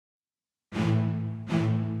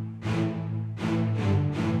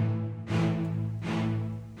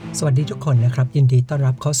สวัสดีทุกคนนะครับยินดีต้อน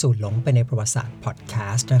รับเข้าสู่หลงไปในประวัติศาสตร์พอดแ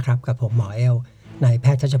คสต์นะครับกับผมหมอเอลนายแพ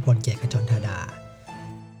ทย์ทัชพลเกียรติขจรธาดา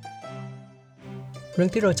เรื่อง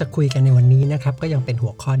ที่เราจะคุยกันในวันนี้นะครับก็ยังเป็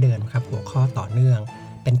นหัวข้อเดิมครับหัวข้อต่อเนื่อง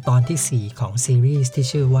เป็นตอนที่4ของซีรีส์ที่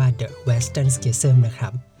ชื่อว่า The Western Schism นะ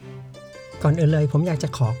ครับก่อนอื่นเลยผมอยากจ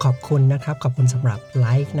ะขอบคุณนะครับขอบคุณสำหรับไ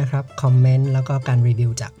ลค์นะครับคอมเมนต์แล้วก็การรีวิ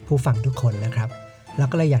วจากผู้ฟังทุกคนนะครับแล้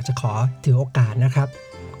วก็เลยอยากจะขอถือโอกาสนะครับ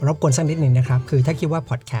รบกวนสักนิดหนึ่งนะครับคือถ้าคิดว่า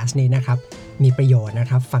พอดแคสต์นี้นะครับมีประโยชน์น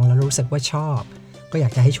ะครับฟังแล้วรู้สึกว่าชอบก็อย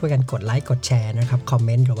ากจะให้ช่วยกันกดไลค์กดแชร์นะครับคอมเ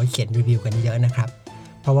มนต์หรือว่าเขียนรีวิวกันเยอะนะครับ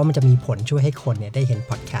เพราะว่ามันจะมีผลช่วยให้คนเนี่ยได้เห็น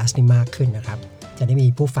พอดแคสต์นี้มากขึ้นนะครับจะ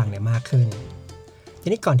ได้มีผู้ฟังเนี่ยมากขึ้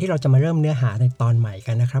นทีนี้ก่อนที่เราจะมาเริ่มเนื้อหาในตอนใ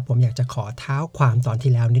หม่กันนะครับผมอยากจะขอเท้าความตอ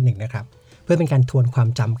นที่แล้วนิดหนึ่งนะครับเพื่อเป็นการทวนควา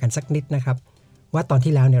มจำกันสักนิดนะครับว่าตอน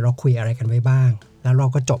ที่แล้วเนี่ยเราคุยอะไรกันไว้บ้างแล้วเร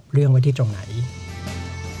าก็จบเรื่องไว้ที่ตรงไห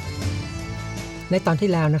นในตอน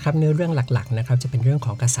ที่แล้วนะครับเนื้อเรื่องหลักๆนะครับจะเป็นเรื่องข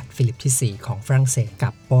องกษัตริย์ฟิลิปที่4ของฝรั่งเศ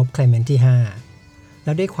สกับโป๊ปเคลเมนต์ที่5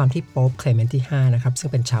แล้วด้วยความที่โป๊ปเคลเมนต์ที่5นะครับซึ่ง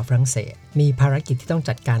เป็นชาวฝรั่งเศสมีภารกิจที่ต้อง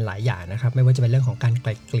จัดการหลายอย่างนะครับไม่ว่าจะเป็นเรื่องของการไ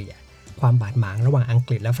กล่เกลี่ยความบาดหมางระหว่างอัง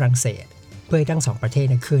กฤษและฝรั่งเศสเพื่อให้ทั้ง2ประเทศ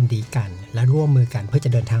คืนดีกันและร่วมมือกันเพื่อจะ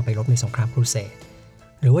เดินทางไปรบในสงครามครูเส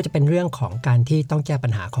ดหรือว่าจะเป็นเรื่องของการที่ต้องแก้ปั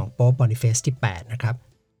ญหาของโป๊ปบอนิเฟสที่8นะครับ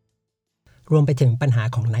รวมไปถึงปัญห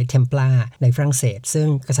าของไนท์เทมพลาร์ในฝรั่งเศส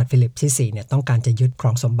ซึ่งกษัตริย์ฟิลิปที่4เนี่ยต้องการจะยึดค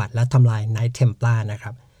รองสมบัติและทำลายไนท์เทมพลาร์นะค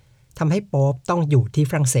รับทำให้โป๊ปต้องอยู่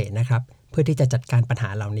ที่ฝรั่งเศสนะครับเพื่อที่จะจัดการปัญ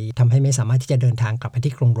หาเหล่านี้ทำให้ไม่สามารถที่จะเดินทางกลับไป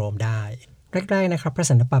ที่กรุงโรมได้แรกๆนะครับพระ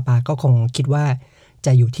สันตะปาปาก็คงคิดว่าจ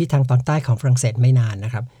ะอยู่ที่ทางตอนใต้ของฝรั่งเศสไม่นานนะ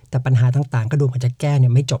ครับแต่ปัญหาต่างๆก็ดูเหมือนจะแก้เนี่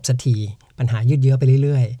ยไม่จบสักทีปัญหายืดเยื้อไป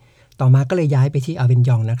เรื่อยๆต่อมาก็เลยย้ายไปที่อาวิ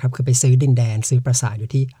นยองนะครับคือไปซื้อดินแดนซื้อปราสาทอ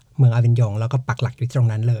ยู่ที่เมืองอาวินยองแล้วก็ปักหลักอยู่ตร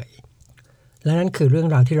งนั้นเลยและนั่นคือเรื่อง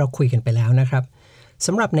ราวที่เราคุยกันไปแล้วนะครับส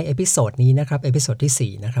ำหรับในเอพิโซดนี้นะครับเอพิโซด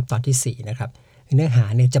ที่4นะครับตอนที่4นะครับเนื้อห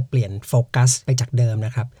าเนี่ยจะเปลี่ยนโฟกัสไปจากเดิมน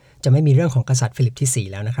ะครับจะไม่มีเรื่องของกษัตริย์ฟิลิปที่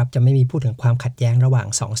4แล้วนะครับจะไม่มีพูดถึงความขัดแย้งระหว่าง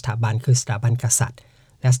2สถาบันคือสถาบันกษั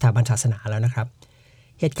ตริย์และสถาบันศาสนาแล้วนะครั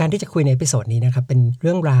บเหตุการณ์ที่จะคุยในเอพิโซดนี้นะครับเป็น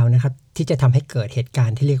เรื่องราวนะครับที่จะทำให้เกิดเหตุการ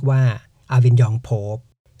ณ์ที่เรียกว่าอาวินยองโป๊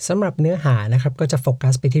ปสำหรับเนื้อหานะครับก็จะโฟกั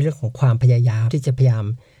สไปที่เรื่องของความพยายามที่จะพยายาม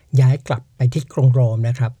ย้ายกลับไปที่กรุงโรม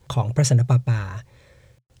นะครับของพระสันตะปาป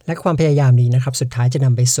าและความพยายามนี้นะครับสุดท้ายจะ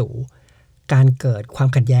นำไปสู่การเกิดความ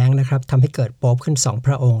ขัดแย้งนะครับทำให้เกิดโป๊ปขึ้น2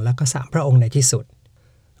พระองค์แล้วก็3พระองค์ในที่สุ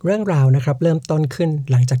ดเรื่องราวนะครับเริ่มต้นขึ้น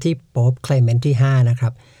หลังจากที่โป๊ปเคลเมนต์ที่5นะ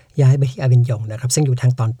ครับย้ายไปที่อาวินยองนะครับซึ่งอยู่ท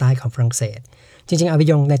างตอนใต้ของฝรั่งเศสจริงๆอาวิ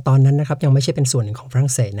นยองในตอนนั้นนะครับยังไม่ใช่เป็นส่วนหนึ่งของฝรั่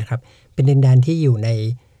งเศสนะครับเป็นดินแดนที่อ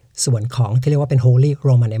ยู่ในส่วนของที่เรียกว่าเป็น Holy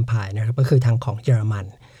Roman Empire นะครับก็คือทางของเยอรมัน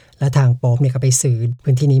และทางโป๊ปเนี่ยก็ไปซื้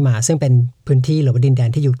อพื้นที่นี้มาซึ่งเป็นพื้นที่หรือว่าดินแด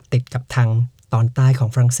นที่อยู่ติดกับทางตอนใต้ข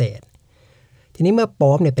องฝรั่งเศสทีนี้เมื่อ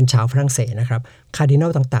โป๊ปเนี่ยเป็นชาวฝรั่งเศสนะครับคาร์ดินั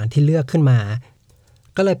ลต่างๆที่เลือกขึ้นมา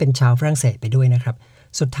ก็เลยเป็นชาวฝรั่งเศสไปด้วยนะครับ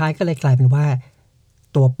สุดท้ายก็เลยกลายเป็นว่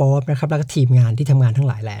าตัวโป๊ปนะครับแล้วก็ทีมงานที่ทำงานทั้ง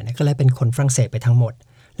หลายแหล่ก็เลยเป็นคนฝรั่งเศสไปทั้งหมด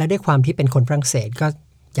และด้วยความที่เป็นคนฝรั่งเศสก็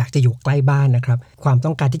อยากจะอยู่ใกล้บ้านนะครับความต้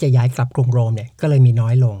องการที่จะย้ายกลับกรุงโรมเนี่ยก็เลยมีน้อ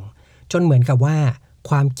ยลงจนเหมือนกับว่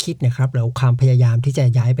าความคิดนะครับหรือความพยายามที่จ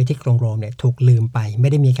ะย้ายไปที่กรุงโรมเนี่ยถูกลืมไป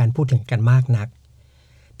ไม่ได้มีการพูดถึงกันมากนัก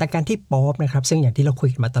แต่การที่โป๊ปนะครับซึ่งอย่างที่เราคุ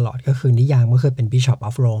ยกันมาตลอดก็คือนิยามก็คือเป็น Bishop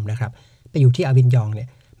of Rome นะครับไปอยู่ที่อาวินยองเนี่ย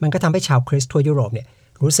มันก็ทำให้ชาวคริสต์ทั่วยุโรปเนี่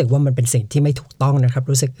ยรู้สึกว่ามันเป็นสิ่งที่ไม่ถูกต้องนะครับ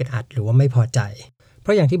รู้สึกอึดอัดหรือว่าไม่พอใจเพ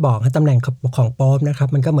ราะอย่างที่บอกตำแหน่งของโป๊ปนะครับ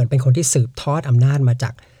มันก็เหมือนเป็นคนที่สืบทอดอำนาจมาจ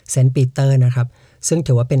ากเซนต์ปีเตอร์นะครับซึ่ง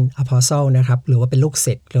ถือว่าเป็นอพอสเซิลนะครับหรือว่าเป็นลูก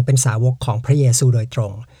ศิษย์หรือเป็นสาวกของพระเยซูโดยตร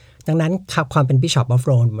งดังนั้นความเป็น Bishop of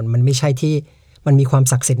Rome มันไม่ใช่ที่มันมีควา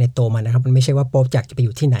มศักดิ์สิทธิ์ในตัวมันนะครับมันไม่ใช่ว่าโป๊ปอยากจะไปอ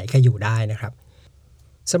ยู่ที่ไหนก็อยู่ได้นะครับ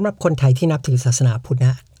สำหรับคนไทยที่นับถือศาสนาพุทธน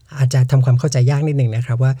ะอาจจะทำความเข้าใจยากนิดหนึ่งน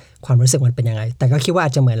ะครับว่าความรู้สึกมันเป็นยังไงแต่ก็คิดว่าอ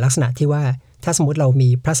าจจะเหมือนลักษณะที่ว่าถ้าสมมติเร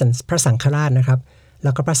ามีพระสังฆราชนะครับแ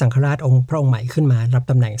ล้วก็พระสังฆราชพระองค์ใหม่ขึ้นมารั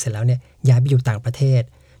บตำแหน่งเสร็จแล้วเนี่ยย้ายไปอยู่ต่างประเทศ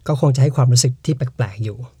ก็คงจะให้ความรู้สึกที่แปลกๆอ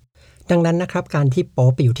ยู่ดังนั้นนะครับการที่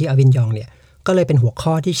โป๊ปไปอยู่ที่อาวินยองเนี่ยก็เลยเป็นหัว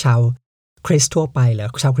ข้อที่ชาวคริสต์ทั่วไปหรื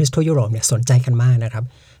อชาวคริสต์ทั่วยุโรปเนี่ยสนใจกันมากนะครับ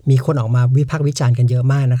มีคนออกมาวิพากษ์วิจารณ์กันเยอะ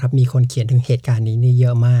มากนะครับมีคนเขียนถึงเหตุการณ์นี้นี่เย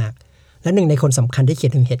อะมากและหนึ่งในคนสำคัญที่เขี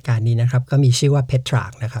ยนถึงเหตุการณ์นี้นะครับก็มีชื่อว่าเพตร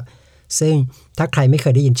าร์กนะครับซึ่งถ้าใครไม่เ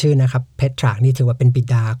คยได้ยินชื่อนะครับเพตราร์กนี่ถือว่าเป็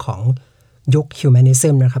นบิดาของยุคฮิวแมนิซึ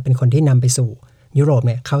มนะครับเป็นคนที่นำไปสู่ยุโรป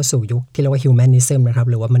เนี่ยเข้าสู่ยุคที่เรียกว่าฮิวแมนิซึมนะครับ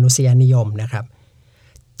หรือว่ามนุษยนิยมนะครับ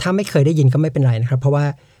ถ้าไม่เคยได้ยินก็ไม่เป็นไรนะครับเพรา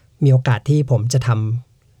ะว่ามีโอกาสที่ผมจะ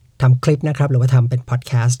ทำคลิปนะครับหรือว่าทำเป็นพอด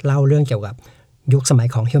แคสต์เล่าเรื่องเกี่ยวกับยุคสมั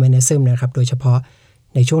ยของฮิวแมนิซึมนะครับโดยเฉพาะ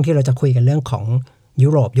ในช่วงที่เราจะคุยกันเรื่องขอ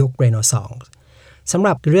งยุโรปยุคเรเนซองส์สำ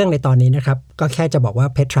หรับเรื่องในตอนนี้นะครับก็แค่จะบอกว่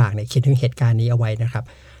าเพตราร์กเนี่ยเขียนถึงเหตุการณ์นี้เอาไว้นะครับ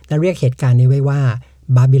และเรียกเหตุการณ์นี้ไว้ว่า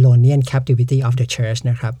Babylonian Captivity of the Church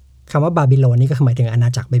นะครับ คำว่าบาบิโลนนี่ก็คือหมายถึงอาณา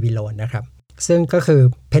จักรบาบิโลนนะครับซึ่งก็คือ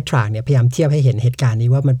เพตราเนี่ยพยายามเทียบให้เห็นเหตุการณ์นี้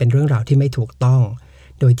ว่ามันเป็นเรื่องราวที่ไม่ถูกต้อง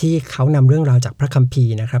โดยที่เขานำเรื่องราวจากพระคัมภี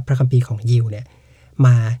ร์นะครับพระคัมภีร์ของยิวเนี่ยม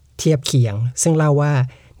าเทียบเคียงซึ่งเล่าว่า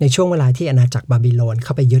ในช่วงเวลาที่อาณาจักรบาบิโลนเข้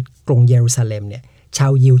าไปยึดกรุงเยรูซาเล็มเนี่ยชา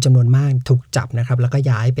วยิวจำนวนมากถูกจับนะครับแล้วก็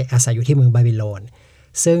ย้ายไปอาศัยอยู่ที่เมืองบาบิโลน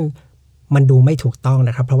ซึ่งมันดูไม่ถูกต้องน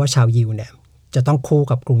ะครับเพราะว่าชาวยิวเนี่ยจะต้องคู่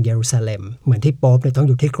กับกรุงเยรูซาเล็มเหมือนที่โป๊ปเนี่ยต้อง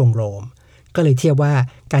อยู่ที่กรุงโรมก็เลยเทียบว่า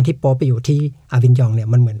การที่โป๊ปไปอยู่ที่อาวินยองเนี่ย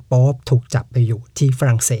มันเหมือนโป๊ปถูกจับไปอยู่ที่ฝ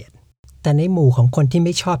รั่งเศสแต่ในหมู่ของคนที่ไ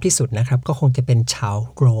ม่ชอบที่สุดนะครับก็คงจะเป็นชาว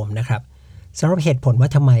โรมนะครับสำหรับเหตุผลว่า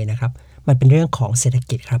ทำไมนะครับมันเป็นเรื่องของเศรษฐ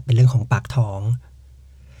กิจครับเป็นเรื่องของปากท้อง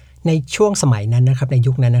ในช่วงสมัยนั้นนะครับใน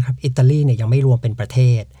ยุคนั้นนะครับอิตาลีเนี่ยยังไม่รวมเป็นประเท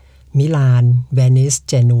ศมิลานเวนิส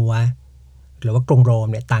เจนัวหรือว่ากรุงโรม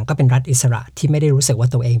เนี่ยต่างก็เป็นรัฐอิสระที่ไม่ได้รู้สึกว่า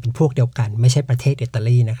ตัวเองเป็นพวกเดียวกันไม่ใช่ประเทศอิตา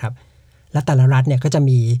ลีนะครับและแต่ละรัฐเนี่ยก็จะ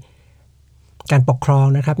มีการปกครอง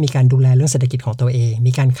นะครับมีการดูแลเรื่องเศรษฐกิจของตัวเอง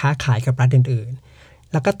มีการค้าขายกับรัฐอื่น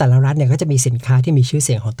ๆแล้วก็แต่ละรัฐเนี่ยก็จะมีสินค้าที่มีชื่อเ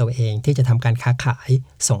สียงของตัวเองที่จะทำการค้าขาย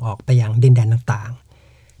ส่งออกไปยังดินแดนต่าง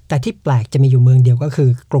ๆแต่ที่แปลกจะมีอยู่เมืองเดียวก็คือ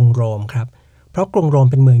กรุงโรมครับเพราะกรุงโรม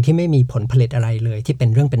เป็นเมืองที่ไม่มีผลผลิตอะไรเลยที่เป็น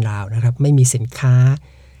เรื่องเป็นราวนะครับไม่มีสินค้า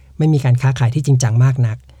ไม่มีการค้าขายที่จริงจังมาก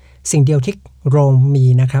นักสิ่งเดียวที่โรมมี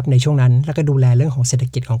นะครับในช่วงนั้นแล้วก็ดูแลเรื่องของเศรษฐ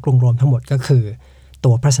กิจของกรุงโรมทั้งหมดก็คือ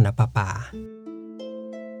ตัวพระสันตะปาปา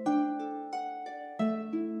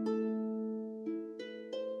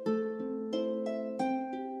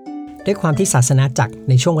ด้วยความที่ศาสนาจักร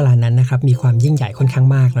ในช่วงเวลานั้นนะครับมีความยิ่งใหญ่ค่อนข้าง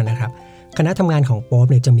มากแล้วนะครับคณะทำงานของโป๊ป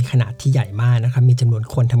เนี่ยจะมีขนาดที่ใหญ่มากนะครับมีจำนวน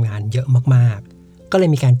คนทำงานเยอะมากๆก็เลย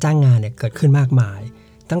มีการจ้างงานเนี่ยเกิดขึ้นมากมาย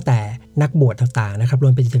ตั้งแต่นักบวชต่างๆนะครับร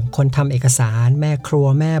วมไปถึงคนทำเอกสารแม่ครัว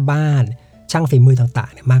แม่บ้านช่างฝีมือต่า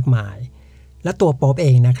งๆเนี่ยมากมายและตัวโป๊ปเอ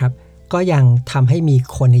งนะครับก็ยังทำให้มี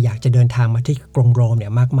คนอยากจะเดินทางมาที่กรุงโรมเนี่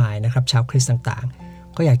ยมากมายนะครับชาวคริสต์ต่าง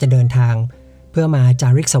ๆก็อยากจะเดินทางเพื่อมาจา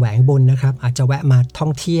ริกแสวงบุญนะครับอาจจะแวะมาท่อ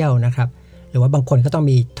งเที่ยวนะครับหรือว่าบางคนก็ต้อง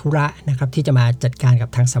มีธุระนะครับที่จะมาจัดการกับ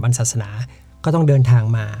ทางสถาบันศาสนาก็ต้องเดินทาง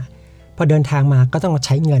มาพอเดินทางมาก็ต้องใ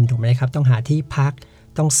ช้เงินถูกไหมครับต้องหาที่พัก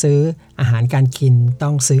ต้องซื้ออาหารการกินต้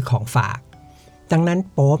องซื้อของฝากดังนั้น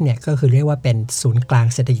โป๊ปเนี่ยก็คือเรียกว่าเป็นศูนย์กลาง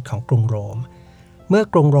เศรษฐกิจของกรุงโรมเมื่อ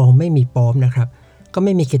กรุงโรมไม่มีโป๊ปนะครับก็ไ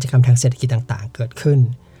ม่มีกิจกรรมทางเศรษฐกิจต่างๆเกิดขึ้น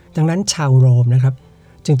ดังนั้นชาวโรมนะครับ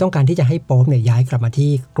จึงต้องการที่จะให้โป๊ปเนี่ยย้ายกลับมาที่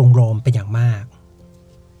กรุงโรมเป็นอย่างมาก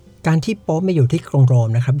การที่โป๊ปไม่อยู่ที่กรุงโรม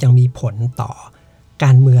นะครับยังมีผลต่อก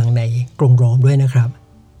ารเมืองในกรุงโรมด้วยนะครับ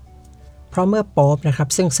เพราะเมื่อโป๊ปนะครับ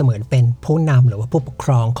ซึ่งเสมือนเป็นผู้นำหรือว่าผู้ปกค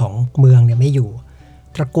รองของเมืองเนี่ยไม่อยู่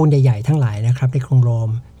ตระกูลใหญ่ๆทั้งหลายนะครับในกรุงโรม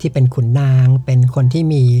ที่เป็นขุนนางเป็นคนที่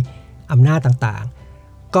มีอำนาจต่าง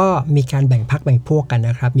ๆก็มีการแบ่งพรรคแบ่งพวกกันน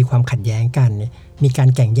ะครับมีความขัดแย้งกันมีการ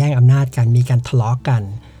แข่งแย่งอำนาจกันมีการทะเลาะกัน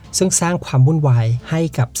ซึ่งสร้างความวุ่นวายให้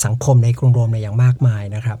กับสังคมในกรุงโรมเนี่ยอย่างมากมาย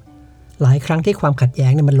นะครับหลายครั้งที่ความขัดแย้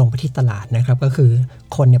งเนี่ยมันลงไปที่ตลาดนะครับก็คือ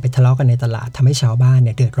คนเนี่ยไปทะเลาะกันในตลาดทำให้ชาวบ้านเ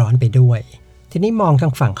นี่ยเดือดร้อนไปด้วยทีนี้มองทา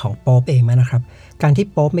งฝั่งของโป๊ปเองนะครับการที่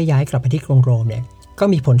โป๊ปไม่ย้ายกลับไปที่กรุงโรมเนี่ยก็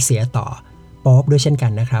มีผลเสียต่อโป๊ปด้วยเช่นกั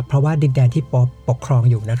นนะครับเพราะว่าดินแดนที่โป๊ปปกครอง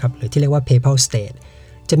อยู่นะครับหรือที่เรียกว่า Papal State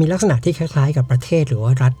จะมีลักษณะที่คล้ายๆกับประเทศหรือว่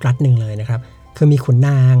ารัฐหนึ่งเลยนะครับคือมีขุนน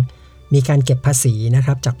างมีการเก็บภาษีนะค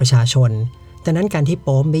รับจากประชาชนดังนั้นการที่โ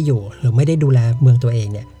ป๊ปไม่อยู่หรือไม่ได้ดูแลเมืองตัวเอง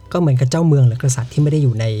เนี่ยก็เหมือนกับเจ้าเมืองหรือกษัตริย์ที่ไม่ได้อ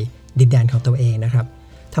ยู่ในดินแดนของตัวเองนะครับ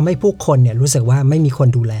ทำให้ผู้คนเนี่ยรู้สึกว่าไม่มีคน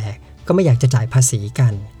ดูแลก็ไม่อยากจะจ่ายภาษีกั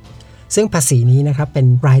นซึ่งภาษีนี้นะครับเป็น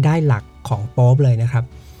รายได้หลักของโป๊ปเลยนะครับ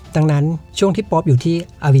ดังนั้นช่วงที่โป๊ปอยู่ที่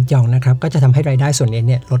อาวินยองนะครับก็จะทำให้รายได้ส่วนนี้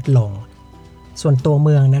เนี่ยลดลงส่วนตัวเ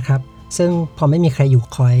มืองนะครับซึ่งพอไม่มีใครอยู่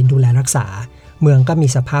คอยดูแลรักษาเมืองก็มี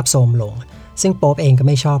สภาพโทรมลงซึ่งโป๊ปเองก็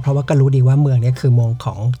ไม่ชอบเพราะว่าก็รู้ดีว่าเมืองนี้คือเมืองข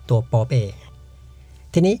องตัวโป๊ปเอง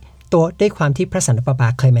ทีนี้ตัวด้วยความที่พระสันตะปาปา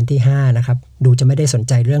เคลเมนต์ที่5นะครับดูจะไม่ได้สน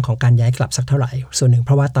ใจเรื่องของการย้ายกลับสักเท่าไหร่ส่วนหนึ่งเพ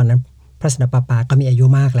ราะว่าตอนนั้นพระสันตะปาปาก็มีอายุ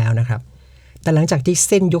มากแล้วนะครับแต่หลังจากที่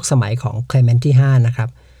สิ้นยุคสมัยของเคลเมนต์ที่5นะครับ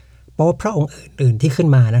โป๊ปพระองค์อื่นๆที่ขึ้น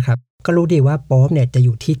มานะครับก็รู้ดีว่าโป๊ปเนี่ยจะอ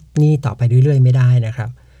ยู่ที่นี่ต่อไปเรื่อยๆไม่ได้นะครับ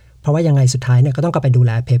เพราะว่ายังไงสุดท้ายเนี่ยก็ต้องกลับไปดูแ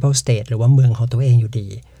ล Papal State หรือว่าเมืองของตัวเองอยู่ดี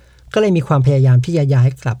ก็เลยมีความพยายามที่จะย้าย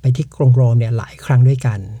กลับไปที่กรุงโรมเนี่ยหลายครั้งด้วย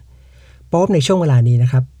กันโป๊ปในช่วงเวลานี้น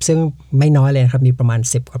ะครับซึ่งไม่น้อยเลยนะครับมีประมาณ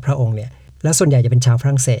10กว่าพระองค์เนี่ยและส่วนใหญ่จะเป็นชาวฝ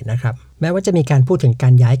รั่งเศสนะครับแม้ว่าจะมีการพูดถึงกา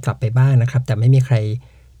รย้ายกลับไปบ้างนะครับแต่ไม่มีใคร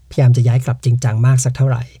พยายามจะย้ายกลับจริงจังมากสักเท่า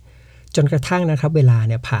ไหร่จนกระทั่งนะครับเวลาเ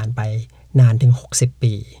นี่ยผ่านไปนานถึง60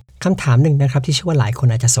ปีคำถามหนึ่งนะครับที่เชื่อว่าหลายคน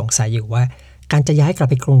อาจจะสงสัยอยู่ว่าการจะย้ายกลับ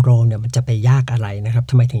ไปกรุงโรมเนี่ยมันจะไปยากอะไรนะครับ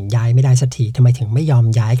ทำไมถึงย้ายไม่ได้สักทีทำไมถึงไม่ยอม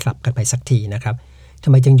ย้ายกลับกันไปสักทีนะครับทำ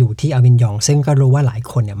ไมจึงอยู่ที่อาวินยองซึ่งก็รู้ว่าหลาย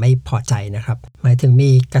คนเนี่ยไม่พอใจนะครับหมายถึงมี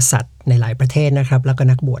กษัตริย์ในหลายประเทศนะครับแล้วก็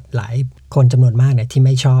นักบวชหลายคนจำนวนมากเนี่ยที่ไ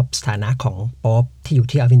ม่ชอบสถานะของโป๊ปที่อยู่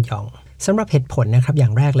ที่อาวินยอง สำหรับเหตุผลนะครับ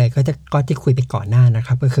อย่างแรกเลยก็ที่คุยไปก่อนหน้าน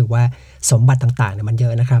ะครับก็คือว่าสมบัติต่างๆเนี่ยมันเย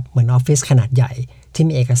อะนะครับเหมือนออฟฟิศขนาดใหญ่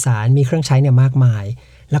ที่มีเอกสารมีเครื่องใช้เนี่ยมากมาย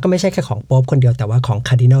แล้วก็ไม่ใช่แค่ของโป๊ปคนเดียวแต่ว่าของ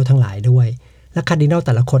คาร์ดินัลทั้งหลายด้วยและคาร์ดินัลแ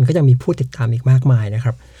ต่ละคนก็ยังมีผู้ติดตามอีกมากมายนะค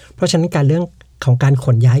รับเพราะฉะนั้นเรื่องของการ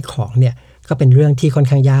ขนย้ายของเนี่ยก็เป็นเรื่องที่ค่อ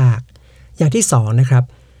นข้างยากอย่างที่2นะครับ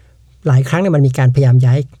หลายครั้งเนี่ยมันมีการพยายาม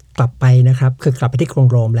ย้ายกลับไปนะครับคือกลับไปที่กรุง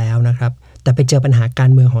โรมแล้วนะครับแต่ไปเจอปัญหา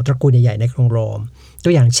การเมืองของตระกูลใหญ่ๆในกรุงโร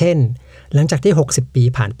มตัวอย่างเช่นหลังจากที่60ปี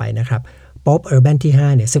ผ่านไปนะครับโป๊ปเออร์แบนที่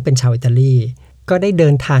5เนี่ยซึ่งเป็นชาวอิตาลีก็ได้เ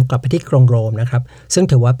ดินทางกลับไปที่กรุงโรมนะครับซึ่ง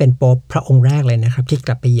ถือว่าเป็นโป๊ปพระองค์แรกเลยนะครับที่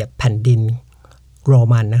กลับไปเหยียบแผ่นดินโ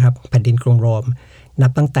รมันนะครับแผ่นดินกรุงโรม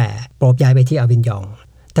นับตั้งแต่โป๊ปย้ายไปที่อาวินยอ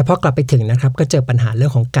งแต่พอกลับไปถึงนะครับก็เจอปัญหาเ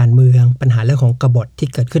รื่องของการเมืองปัญหาเรื่องของกบฏที่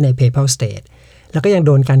เกิดขึ้นใน Papal State แล้วก็ยังโ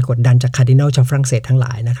ดนการกดดันจากคาร์ดินัลชาวฝรั่งเศสทั้งห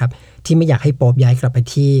ลายนะครับที่ไม่อยากให้โป๊ปย้ายกลับไป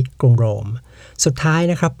ที่กรุงโรมสุดท้า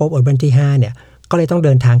ยนะครับโป๊ปเออร์แบนที่5เนี่ยก็เลยต้อง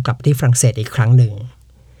เดินทางกลับที่ฝรั่งเศสอีกครั้งหนึ่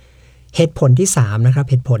งเหตุผลที่3นะครับ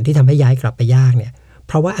เหตุผลที่ทำให้ย้ายกลับไปยากเนี่ย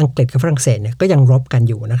เพราะว่าอังกฤษกับฝรั่งเศสเนี่ยก็ยังรบกัน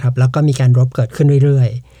อยู่นะครับแล้วก็มีการรบเกิดขึ้นเรื่อ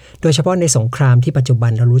ยๆโดยเฉพาะในสงครามที่ปัจจุ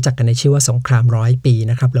บันเรารู้จักกันในชื่อว่าสงคราม100 ปี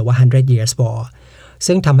นะครับหรือว่า100 years war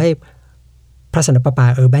ซึ่งทำให้พระสันตะปาป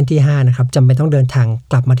าเออร์แบนที่5นะครับจำเป็นต้องเดินทา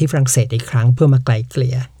งกลับมาที่ฝรั่งเศสอีกครั้งเพื่อมาไกล่เ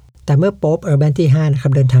กลี่ยแต่เมื่อโป๊ปเออร์แบนที่5นะ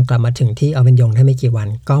ครับเดินทางกลับมาถึงที่อาวินยองได้ไม่กี่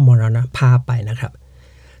วันก็มรณภาพไปนะครั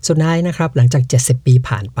บสุดท้ายนะครับหลังจาก70ปีผ่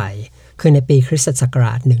านไปคือในปีคริสตศักร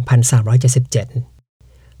าช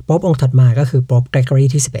1377โป๊ปองค์ถัดมาก็คือโป๊ปเกรก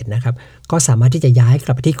อรีที่11นะครับก็สามารถที่จะย้ายก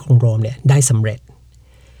ลับไปที่กรุงโรมเนี่ยได้สำเร็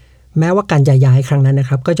จแม้ว่าการย้ายครั้งนั้นน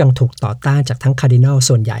ะครับก็ยังถูกต่อต้านจากทั้งคาร์ดินัล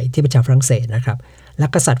ส่วนใหญ่ที่เป็นชาวฝรั่งเศสนะครับแล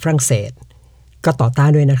ะกษัตริย์ฝรั่งเศสก็ต่อต้าน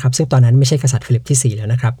ด้วยนะครับซึ่งตอนนั้นไม่ใช่กษัตริย์ฟิลิปที่4แล้ว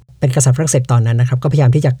นะครับเป็นกษัตริย์ฝรั่งเศสตอนนั้นนะครับก็พยา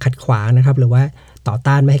ยามที่จะขัดขวางนะครับหรือว่าต่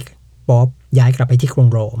อต้านไม่ให้โป๊ปย้ายกลับไปที่กรุง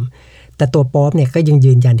โรมแต่ตัวโป๊ปเนี่ยก็ยั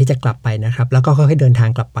งยืนยันที่จะกลับไปนะครับแล้วก็ค่อยๆเดินท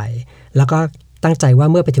างกลับไปแล้วก็ตั้งใจว่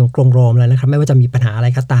าเมื่อไปถึงกรุงโรมแล้วนะครับไม่ว่าจะมีปัญหาอะไ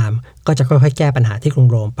รก็ตามก็จะค่อยๆแก้ปัญหาที่กรุง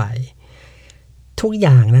โรมไปทุก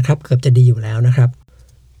อย่างนะครับเกือบจะดีอยู่แล้วนะครับ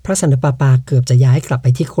พระสันตะปาปาเกือบจะย้ายกลับไ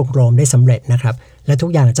ปที่กรุงโรมได้สำเร็จนะครับแล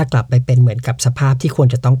ะทุกอย่างจะกลับไปเป็นเหมือนกับสภาพที่ควร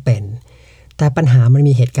จะต้องเป็นแต่ปัญหามั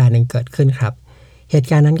นมีเหตุการณ์หนึ่งเกิดขึ้นครับเ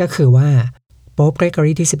หตุการณ์นั้นก็คือว่าโป๊ปเกรก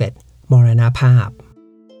อรีที่11มรณภาพ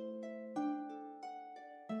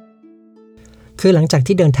คือหลังจาก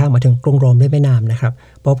ที่เดินทางมาถึงกรุงโรมได้ไม่นานนะครั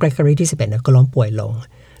บโป๊ปเกรกอรีที่11ก็ล้มป่วยล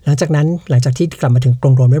งหลังจากที่กลับมาถึง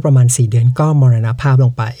กรุงโรมได้ประมาณ4 เดือนก็มรณภาพล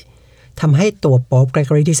งไปทำให้ตัวโป๊ปเกร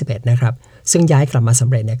กอรีที่11นะครับซึ่งย้ายกลับมาสำ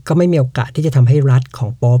เร็จเนี่ยก็ไม่มีโอกาสที่จะทำให้รัฐขอ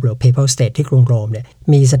งโป๊ปหรือ Papal State ที่กรุงโรมเนี่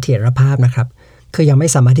ยมีเสถียรภาพนะครับคือยัง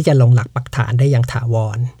ไม่สามารถที่จะลงหลักปักฐานได้อย่างถา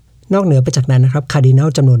วรนอกเหนือไปจากนั้นนะครับค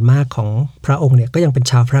าร์ดินัลจำนวนมากของพระองค์เนี่ยก็ยังเป็น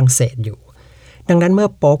ชาวฝรั่งเศสอยู่ดังนั้นเมื่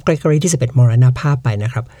อโป๊ปเกรกอรีที่11มรณภาพไป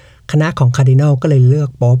นะครับคณะของคาร์ดินัลก็เลยเลือ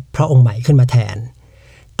กโป๊ปพระองค์ใหม่ขึ้นมาแท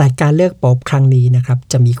นแต่การเลือกโป๊ปครั้งนี้นะครับ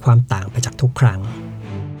จะมีความต่างไปจากทุกครั้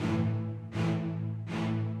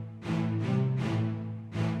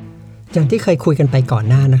งอย่างที่เคยคุยกันไปก่อน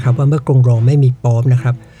หน้านะครับว่าเมื่อกรุงโรมไม่มีโป๊ปนะ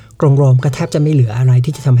ครับกรุงโรมก็แทบจะไม่เหลืออะไร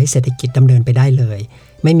ที่จะทำให้เศรษฐกิจดำเนินไปได้เลย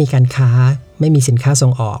ไม่มีการค้าไม่มีสินค้าส่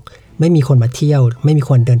งออกไม่มีคนมาเที่ยวไม่มี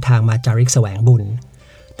คนเดินทางมาจาริกแสวงบุ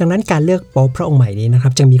ญดังนั้นการเลือกโป๊ปพระองค์ใหม่นี้นะ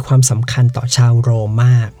ครับจึงมีความสำคัญต่อชาวโรมม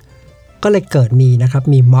ากก็เลยเกิ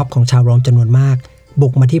ดมีม็อบของชาวโรมจำนวนมากบุ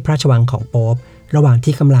กมาที่พระราชวังของโป๊ประหว่า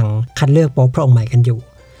งที่กำลังคัดเลือกโป๊ปพระองค์ใหม่กันอ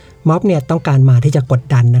ยู่ม็อบเนี่ยต้องการมาที่จะกด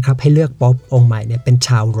ดันนะครับให้เลือกโป๊ปองค์ใหม่เนี่ยเป็น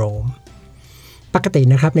ชาวโรมปกติ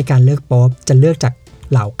นะครับในการเลือกโป๊ปจะเลือกจาก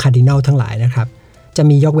เหล่าคาร์ดินัลทั้งหลายนะครับจะ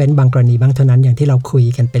มียกเว้นบางกรณีบ้างเท่านั้นอย่างที่เราคุ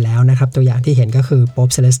ยกันไปแล้วนะครับตัวอย่างที่เห็นก็คือ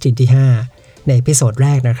โป๊ปเซเลสตินที่5ในเอพิโซดแ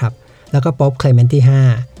รกนะครับแล้วก็โป๊ปเคลเมนต์ที่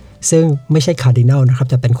5ซึ่งไม่ใช่คาร์ดินัลนะครั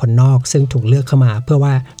บจะเป็นคนนอกซึ่งถูกเลือกเข้ามาเพื่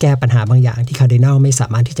อว่าแก้ปัญหาบางอย่างที่คาร์ดินัลไม่สาม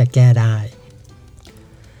ารถที่จะแก้ได้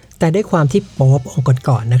แต่ด้วยความที่โป๊ปองค์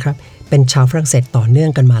ก่อนๆนะครับเป็นชาวฝรั่งเศสต่อเนื่อ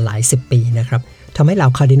งกันมาหลาย10 ปีนะครับทำให้เ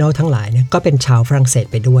หล่าคาร์ดินัลทั้งหลายเนี่ยก็เป็นชาวฝรั่งเศ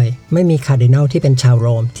สไปด้วยไม่มีคาร์ดินัลที่เป็นชาวโ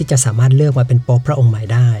รมที่จะสามารถเลือกมาเป็นโป๊ปพระองค์ใ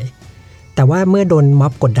หม่ได้แต่ว่าเมื่อโดนม็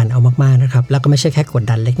อบกดดันเอามากๆนะครับแล้วก็ไม่ใช่แค่ก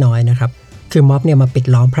ดดันเล็กน้อยนะครับคือม็อบเนี่ยมาปิ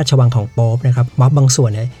ดล้อมพระราชวังของโป๊ปนะครับม็อบบางส่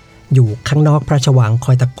วนเนี่ยอยู่ข้างนอกพระราชวังค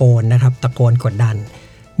อยตะโกนนะครับตะโกนกดดั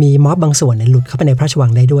นมีม็อบบางส่วนเนี่ยหลุดเข้าไปในพระรา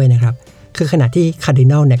ชวังได้ด้วยนะครับคือขณะที่คาร์ดิ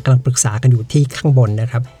นัลเนี่ยกำลังปรึกษากันอยู่ที่ข้างบนน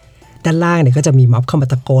ะครับด้านล่างเนี่ยก็จะมีม็อบเข้ามา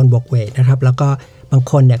ตะโกนโวกเวกนะครับแล้วก็บาง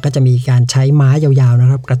คนเนี่ยก็จะมีการใช้ไม้ยาวๆนะ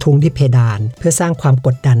ครับกระทุ้งที่เพดานเพื่อสร้างความก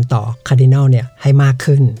ดดันต่อคาร์ดินัลเนี่ยให้มา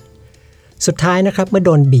กขึ้นสุดท้ายนะครับเมื่อโ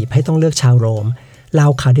ดนบีบให้ต้องเลือกชาวโรมเ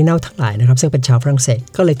หล่าคาร์ดินัลทั้งหลายนะครับซึ่งเป็นชาวฝรั่งเ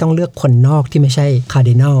ศสก็เลยต้องเลือกคนนอกที่ไม่ใช่คาร์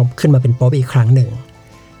ดินัลขึ้นมาเป็นโป๊ปอีกครั้งหนึ่ง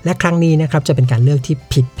และครั้งนี้นะครับจะเป็นการเลือกที่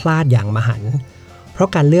ผิดพลาดอย่างมหันต์เพรา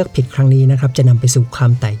ะการเลือกผิดครั้งนี้นะครับจะนำไปสู่ค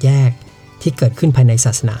วามแตกแยกที่เกิดขึ้นภายในศ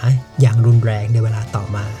าสนาอย่างรุนแรงในเวลาต่อ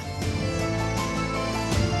มา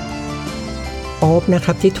โป๊ปนะค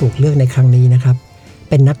รับที่ถูกเลือกในครั้งนี้นะครับ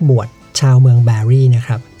เป็นนักบวชชาวเมืองแบรี่นะค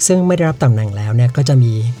รับซึ่งไม่ได้รับตำแหน่งแล้วเนี่ยก็จะ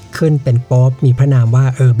มีขึ้นเป็นโป๊ปมีพระนามว่า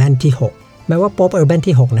เออร์แบนที่6แม้ว่าโป๊ปเออร์แบน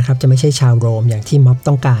ที่6นะครับจะไม่ใช่ชาวโรมอย่างที่ม็อบ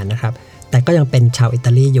ต้องการนะครับแต่ก็ยังเป็นชาวอิต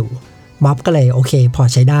าลีอยู่ม็อบก็เลยโอเคพอ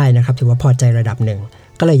ใช้ได้นะครับถือว่าพอใจระดับหนึ่ง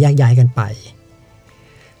ก็เลยแยกย้ายกันไป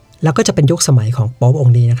แล้วก็จะเป็นยุคสมัยของโป๊ปอง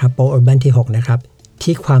ค์นี้นะครับโป๊ปเออร์แบนที่6นะครับ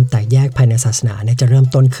ที่ความแตกแยกภายในศาสนาเนี่ยจะเริ่ม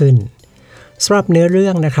ต้นขึ้นสำหรับเนื้อเรื่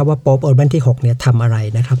องนะครับว่าโป๊ปเออร์แบนที่6เนี่ยทำอะไร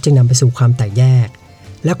นะครับจึงนำไปสู่ความแตกแยก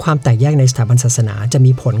และความแตกแยกในสถาบันศาสนาจะ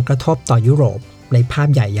มีผลกระทบต่อยุโรปในภาพ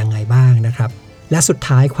ใหญ่ยังไงบ้างนะครับและสุด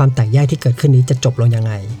ท้ายความแตกแยกที่เกิดขึ้นนี้จะจบลงยัง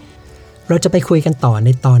ไงเราจะไปคุยกันต่อใน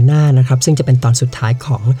ตอนหน้านะครับซึ่งจะเป็นตอนสุดท้ายข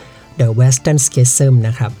อง The Western Schism น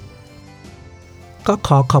ะครับก็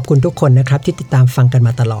ขอบคุณทุกคนนะครับที่ติดตามฟังกันม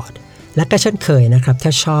าตลอดและก็เช่นเคยนะครับถ้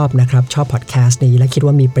าชอบพอดแคสต์นี้และคิด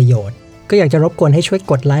ว่ามีประโยชน์ก็อยากจะรบกวนให้ช่วย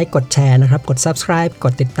กดไลค์กดแชร์นะครับกด Subscribe ก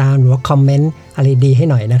ดติดตามหรือว่าคอมเมนต์อะไรดีให้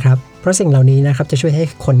หน่อยนะครับเพราะสิ่งเหล่านี้นะครับจะช่วยให้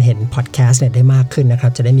คนเห็นพอดแคสต์เนี่ยได้มากขึ้นนะครั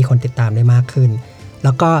บจะได้มีคนติดตามได้มากขึ้นแ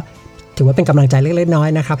ล้วก็ถือว่าเป็นกำลังใจเล็กๆน้อย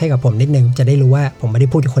ๆนะครับให้กับผมนิดนึงจะได้รู้ว่าผมไม่ได้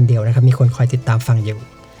พูดอยู่คนเดียวนะครับมีคนคอยติดตามฟังอยู่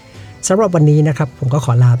สำหรับวันนี้นะครับผมก็ข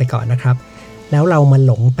อลาไปก่อนนะครับแล้วเรามาห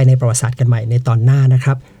ลงไปในประวัติศาสตร์กันใหม่ในตอนหน้านะค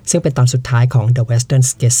รับซึ่งเป็นตอนสุดท้ายของ The Western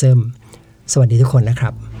Schism สวัสดีทุกคนนะครั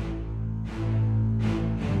บ